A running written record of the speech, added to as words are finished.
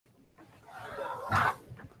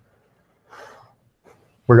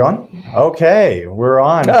We're going? Okay, we're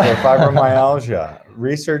on for fibromyalgia.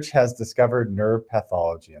 Research has discovered nerve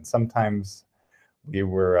pathology, and sometimes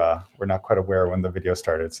we're not quite aware when the video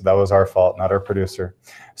started, so that was our fault, not our producer.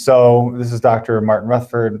 So this is Dr. Martin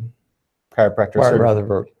Rutherford, chiropractor.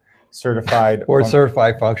 Rutherford. Certified. Board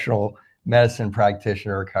certified functional medicine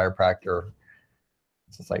practitioner, chiropractor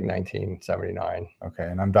since like 1979. Okay,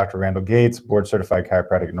 and I'm Dr. Randall Gates, board certified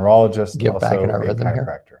chiropractic neurologist, Get also back in our a rhythm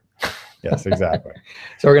chiropractor. Here. Yes, exactly.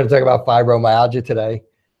 So we're going to talk about fibromyalgia today.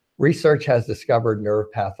 Research has discovered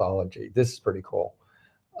nerve pathology. This is pretty cool.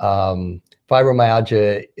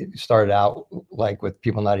 Fibromyalgia started out like with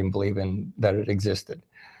people not even believing that it existed.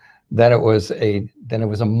 Then it was a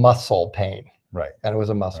muscle pain. Right. And it was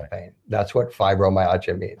a muscle pain. That's what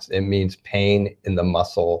fibromyalgia means. It means pain in the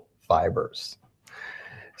muscle fibers.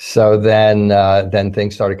 So then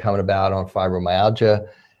things started coming about on fibromyalgia,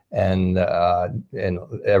 and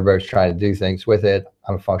everybody's trying to do things with it.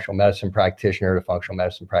 I'm a functional medicine practitioner. The functional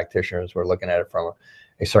medicine practitioners were looking at it from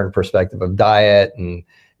a certain perspective of diet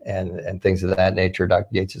and things of that nature. Dr.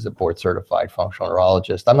 Gates is a board certified functional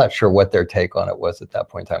neurologist. I'm not sure what their take on it was at that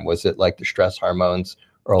point in time. Was it like the stress hormones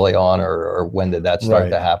early on, or when did that start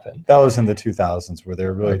to happen? That was in the 2000s, where they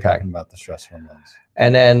were really talking about the stress hormones.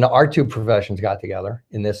 And then our two professions got together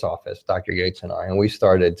in this office, Dr. Gates and I, and we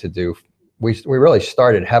started to do, we really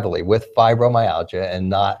started heavily with fibromyalgia, and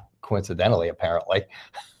not coincidentally, apparently,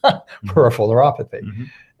 peripheral neuropathy.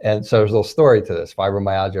 And so there's a little story to this: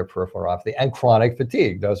 fibromyalgia, peripheral neuropathy, and chronic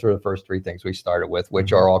fatigue. Those were the first three things we started with,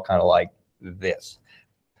 which are all kind of like this.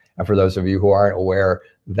 And for those of you who aren't aware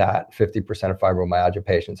that 50% of fibromyalgia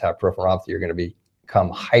patients have peripheral neuropathy, you're going to become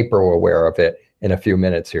hyper aware of it in a few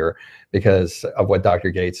minutes here, because of what Dr.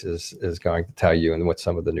 Gates is going to tell you and what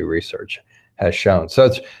some of the new research has shown.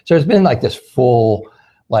 So there's been like this full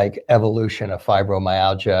like evolution of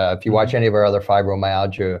fibromyalgia. If you watch any of our other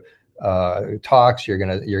fibromyalgia talks, you're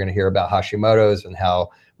gonna hear about Hashimoto's, and how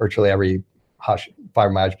virtually every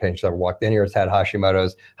fibromyalgia patient that's ever walked in here has had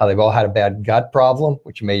Hashimoto's, how they've all had a bad gut problem,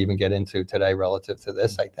 which you may even get into today relative to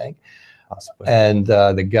this, I think. Possibly. And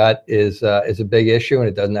the gut is a big issue, and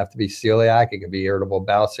it doesn't have to be celiac. It can be irritable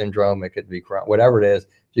bowel syndrome. It could be whatever it is.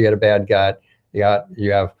 If you get a bad gut, you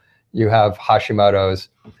have Hashimoto's,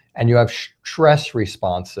 and you have stress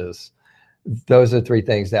responses. Those are three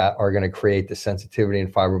things that are going to create the sensitivity in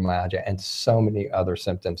fibromyalgia, and so many other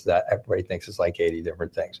symptoms that everybody thinks is like 80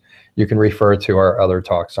 different things. You can refer to our other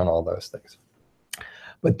talks on all those things.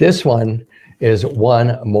 But this one is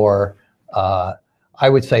one more, I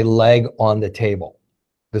would say, leg on the table.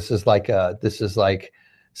 This is like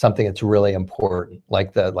something that's really important,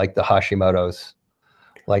 like the Hashimoto's,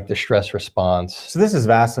 like the stress response. So this is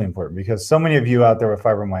vastly important, because so many of you out there with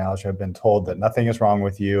fibromyalgia have been told that nothing is wrong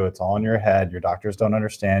with you. It's all in your head. Your doctors don't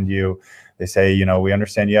understand you. They say, you know, we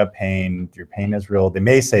understand you have pain. Your pain is real. They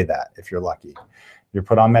may say that if you're lucky. You're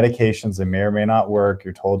put on medications. They may or may not work.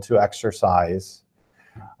 You're told to exercise.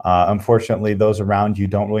 Unfortunately, those around you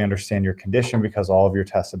don't really understand your condition, because all of your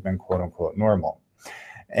tests have been quote unquote normal.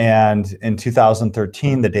 And in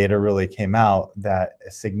 2013, the data really came out that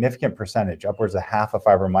a significant percentage, upwards of half of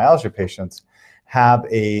fibromyalgia patients, have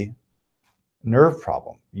a nerve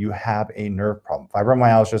problem. You have a nerve problem.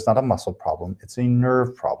 Fibromyalgia is not a muscle problem, it's a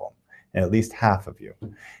nerve problem, in at least half of you.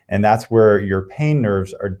 And that's where your pain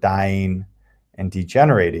nerves are dying and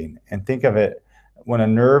degenerating. And think of it, when a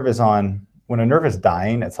nerve is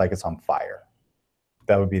dying, it's like it's on fire.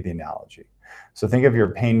 That would be the analogy. So think of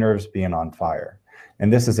your pain nerves being on fire.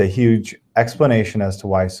 And this is a huge explanation as to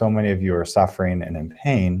why so many of you are suffering and in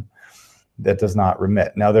pain that does not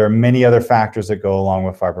remit. Now, there are many other factors that go along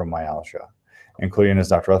with fibromyalgia, including, as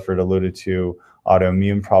Dr. Rutherford alluded to,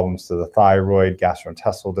 autoimmune problems to the thyroid,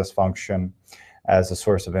 gastrointestinal dysfunction as a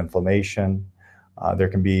source of inflammation. There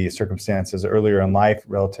can be circumstances earlier in life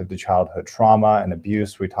relative to childhood trauma and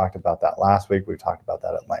abuse. We talked about that last week. We talked about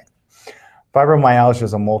that at length. Fibromyalgia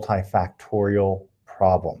is a multifactorial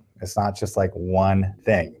problem. It's not just like one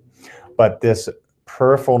thing, but this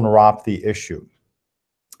peripheral neuropathy issue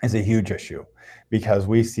is a huge issue, because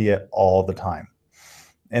we see it all the time.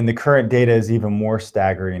 And the current data is even more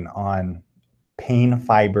staggering on pain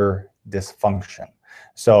fiber dysfunction.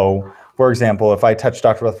 So, for example, if I touch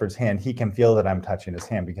Dr. Rutherford's hand, he can feel that I'm touching his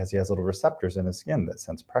hand, because he has little receptors in his skin that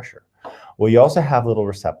sense pressure. Well, you also have little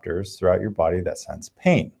receptors throughout your body that sense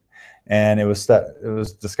pain. And it was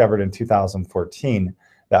discovered in 2014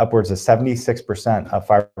 that upwards of 76% of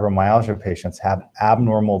fibromyalgia patients have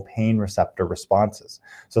abnormal pain receptor responses.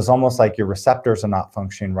 So it's almost like your receptors are not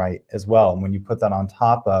functioning right as well. And when you put that on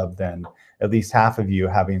top of then at least half of you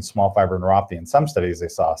having small fiber neuropathy, in some studies they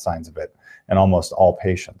saw signs of it in almost all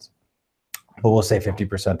patients. but we'll say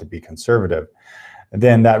 50% to be conservative,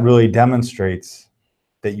 then that really demonstrates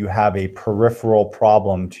that you have a peripheral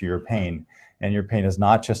problem to your pain. And your pain is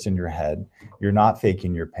not just in your head. You're not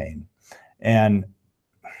faking your pain. And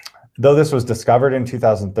though this was discovered in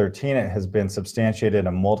 2013, it has been substantiated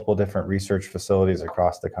in multiple different research facilities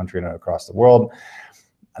across the country and across the world.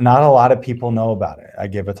 Not a lot of people know about it. I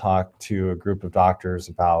gave a talk to a group of doctors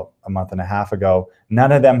about a month and a half ago.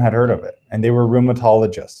 None of them had heard of it, and they were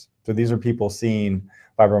rheumatologists. So these are people seeing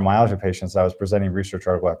fibromyalgia patients. I was presenting research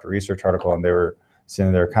article after research article, and they were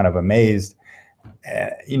sitting there kind of amazed.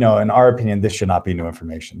 You know, in our opinion, this should not be new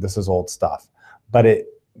information. This is old stuff. But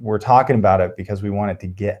we're talking about it because we want it to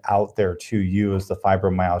get out there to you as the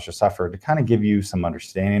fibromyalgia sufferer, to kind of give you some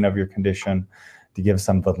understanding of your condition, to give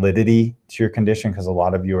some validity to your condition, because a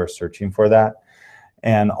lot of you are searching for that.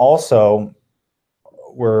 And also,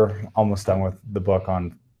 we're almost done with the book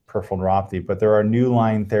on peripheral neuropathy, but there are new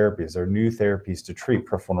line therapies. There are new therapies to treat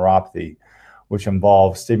peripheral neuropathy, which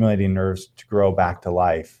involve stimulating nerves to grow back to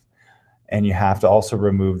life. And you have to also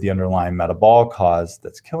remove the underlying metabolic cause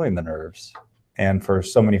that's killing the nerves. And for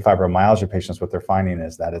so many fibromyalgia patients, what they're finding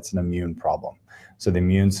is that it's an immune problem. So the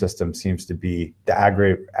immune system seems to be the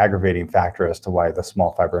aggravating factor as to why the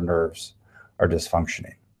small fiber nerves are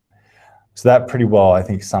dysfunctioning. So that pretty well, I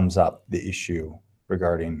think, sums up the issue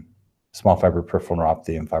regarding small fiber peripheral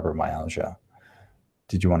neuropathy and fibromyalgia.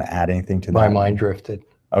 Did you want to add anything to that? My mind drifted.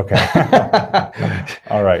 Okay.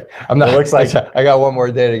 All right. I'm not. It looks like I got one more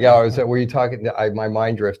day to go. Were you talking? My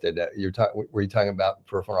mind drifted. Were you talking about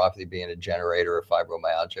peripheral neuropathy being a generator of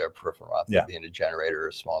fibromyalgia, or peripheral neuropathy being a generator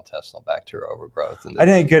of small intestinal bacterial overgrowth? I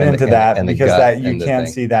didn't get into that because that you can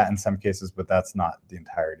see that in some cases, but that's not the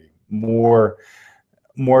entirety. More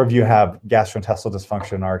of you have gastrointestinal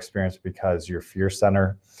dysfunction in our experience because your fear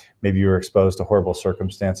center, maybe you were exposed to horrible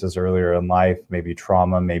circumstances earlier in life, maybe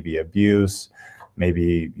trauma, maybe abuse.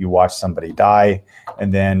 Maybe you watch somebody die,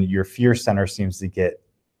 and then your fear center seems to get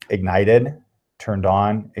ignited, turned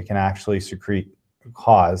on. It can actually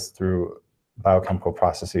cause through biochemical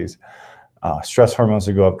processes. Stress hormones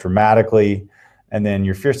will go up dramatically, and then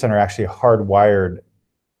your fear center actually hardwired.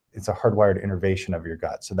 It's a hardwired innervation of your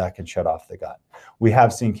gut, so that can shut off the gut. We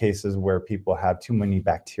have seen cases where people have too many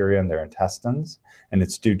bacteria in their intestines, and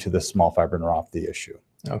it's due to the small fiber neuropathy issue.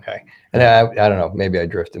 Okay. And I don't know, maybe I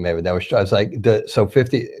drifted, maybe that was, I was like,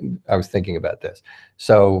 I was thinking about this.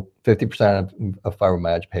 So 50% of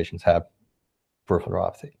fibromyalgia patients have peripheral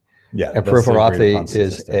neuropathy. Yeah. And peripheral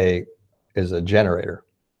neuropathy is a generator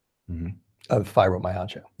of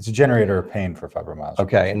fibromyalgia. It's a generator of pain for fibromyalgia.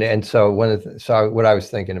 Okay. And so what I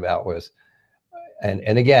was thinking about was,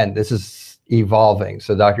 and again, this is evolving.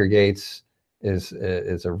 So Dr. Gates is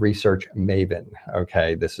a research maven.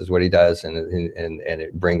 Okay, this is what he does, and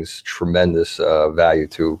it brings tremendous value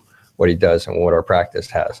to what he does and what our practice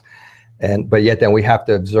has. But yet then we have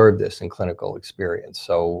to observe this in clinical experience.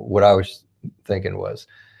 So what I was thinking was,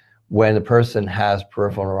 when a person has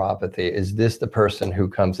peripheral neuropathy, is this the person who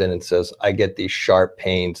comes in and says, I get these sharp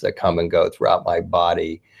pains that come and go throughout my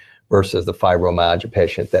body, versus the fibromyalgia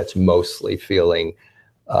patient that's mostly feeling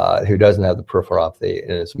who doesn't have the peripheral neuropathy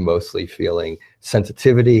and is mostly feeling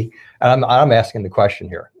sensitivity? And I'm asking the question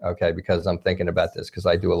here, okay, because I'm thinking about this because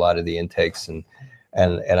I do a lot of the intakes, and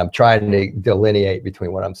I'm trying to delineate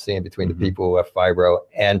between what I'm seeing between the people who have fibro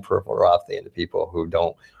and peripheral neuropathy and the people who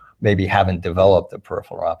maybe haven't developed the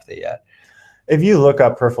peripheral neuropathy yet. If you look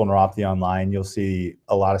up peripheral neuropathy online, you'll see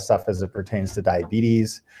a lot of stuff as it pertains to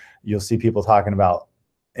diabetes. You'll see people talking about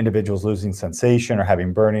individuals losing sensation or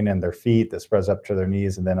having burning in their feet that spreads up to their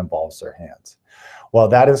knees and then involves their hands. Well,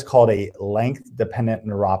 that is called a length-dependent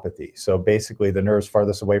neuropathy. So basically, the nerves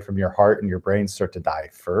farthest away from your heart and your brain start to die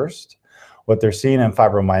first. What they're seeing in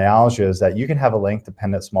fibromyalgia is that you can have a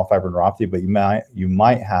length-dependent small fiber neuropathy, but you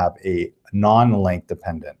might have a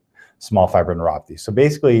non-length-dependent small fiber neuropathy. So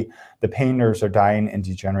basically, the pain nerves are dying and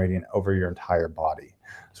degenerating over your entire body.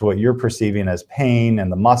 So what you're perceiving as pain and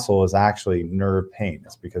the muscle is actually nerve pain.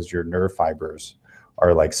 It's because your nerve fibers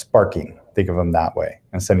are like sparking, think of them that way,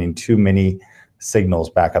 and sending too many signals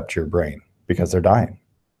back up to your brain because they're dying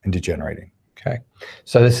and degenerating. Okay.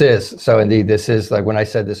 So indeed, this is like when I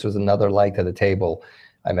said this was another leg to the table,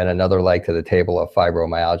 I meant another leg to the table of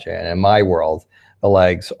fibromyalgia. And in my world, the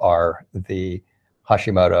legs are the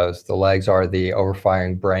Hashimoto's, the legs are the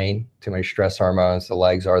overfiring brain, too many stress hormones, the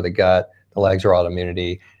legs are the gut, the legs are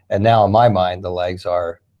autoimmunity. And now in my mind, the legs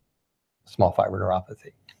are small fiber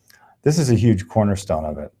neuropathy. This is a huge cornerstone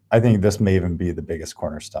of it. I think this may even be the biggest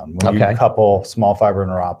cornerstone. When you couple small fiber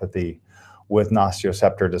neuropathy with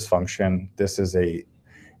nocioceptor dysfunction, this is an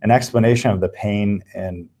explanation of the pain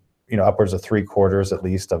and upwards of 3/4 at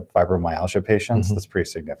least of fibromyalgia patients. Mm-hmm. That's pretty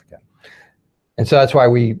significant. And so that's why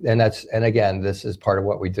and again, this is part of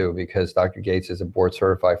what we do, because Dr. Gates is a board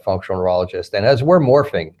certified functional neurologist. And as we're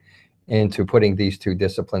morphing into putting these two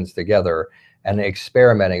disciplines together and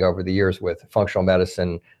experimenting over the years with functional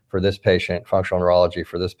medicine for this patient, functional neurology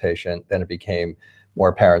for this patient, then it became more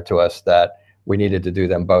apparent to us that we needed to do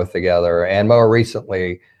them both together. And more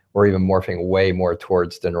recently, we're even morphing way more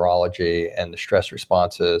towards the neurology and the stress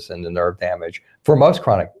responses and the nerve damage for most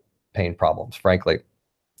chronic pain problems, frankly,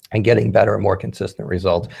 and getting better and more consistent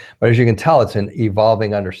results. But as you can tell, it's an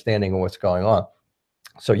evolving understanding of what's going on.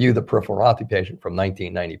 So you, the peripheral neuropathy patient from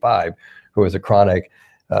 1995, who was a chronic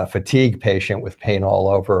fatigue patient with pain all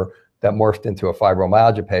over, that morphed into a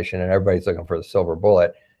fibromyalgia patient, and everybody's looking for the silver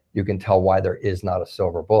bullet. You can tell why there is not a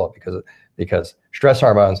silver bullet, because stress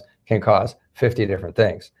hormones can cause 50 different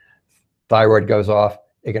things. Thyroid goes off,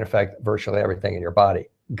 it can affect virtually everything in your body.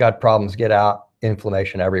 Gut problems get out,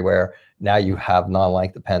 inflammation everywhere. Now you have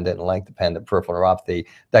non-length dependent and length dependent peripheral neuropathy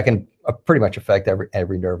that can pretty much affect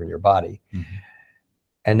every nerve in your body. Mm-hmm.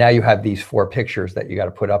 And now you have these 4 pictures that you got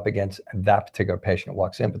to put up against that particular patient that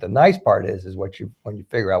walks in. But the nice part is when you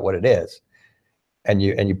figure out what it is, and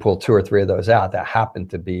you pull 2 or 3 of those out that happen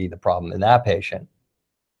to be the problem in that patient,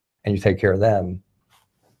 and you take care of them,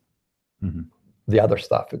 mm-hmm. the other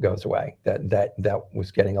stuff that goes away that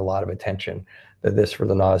was getting a lot of attention. This for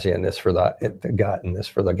the nausea, and this for the gut, and this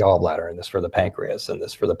for the gallbladder, and this for the pancreas, and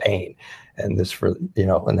this for the pain, and this for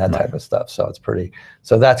and that type of stuff. So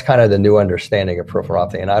so that's kind of the new understanding of peripheral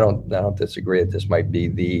neuropathy. And I don't disagree that this might be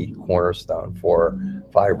the cornerstone for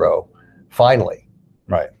fibro. Finally,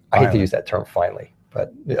 right? I hate to use that term finally,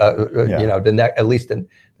 but at least the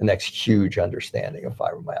next huge understanding of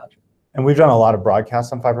fibromyalgia. And we've done a lot of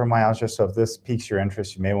broadcasts on fibromyalgia. So if this piques your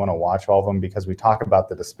interest, you may want to watch all of them, because we talk about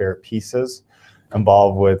the disparate pieces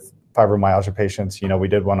involved with fibromyalgia patients. We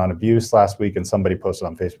did one on abuse last week, and somebody posted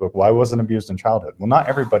on Facebook, why wasn't abused in childhood? Well, not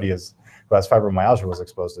everybody who has fibromyalgia was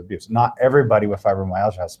exposed to abuse. Not everybody with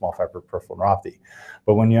fibromyalgia has small fiber peripheral neuropathy.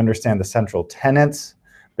 But when you understand the central tenets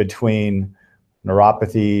between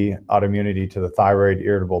neuropathy, autoimmunity to the thyroid,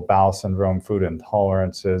 irritable bowel syndrome, food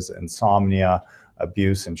intolerances, insomnia,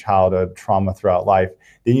 abuse in childhood, trauma throughout life,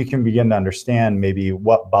 then you can begin to understand maybe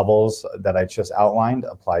what bubbles that I just outlined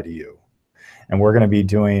apply to you. And we're going to be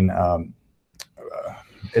doing,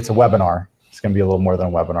 it's a webinar. It's going to be a little more than a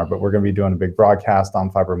webinar, but we're going to be doing a big broadcast on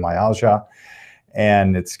fibromyalgia.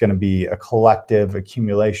 And it's going to be a collective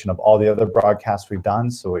accumulation of all the other broadcasts we've done.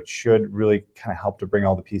 So it should really kind of help to bring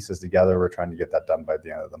all the pieces together. We're trying to get that done by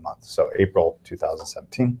the end of the month. So April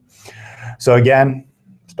 2017. So again,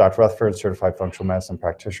 it's Dr. Rutherford, certified functional medicine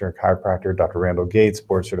practitioner, chiropractor, Dr. Randall Gates,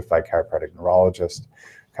 board certified chiropractic neurologist,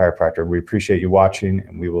 chiropractor. We appreciate you watching,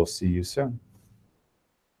 and we will see you soon.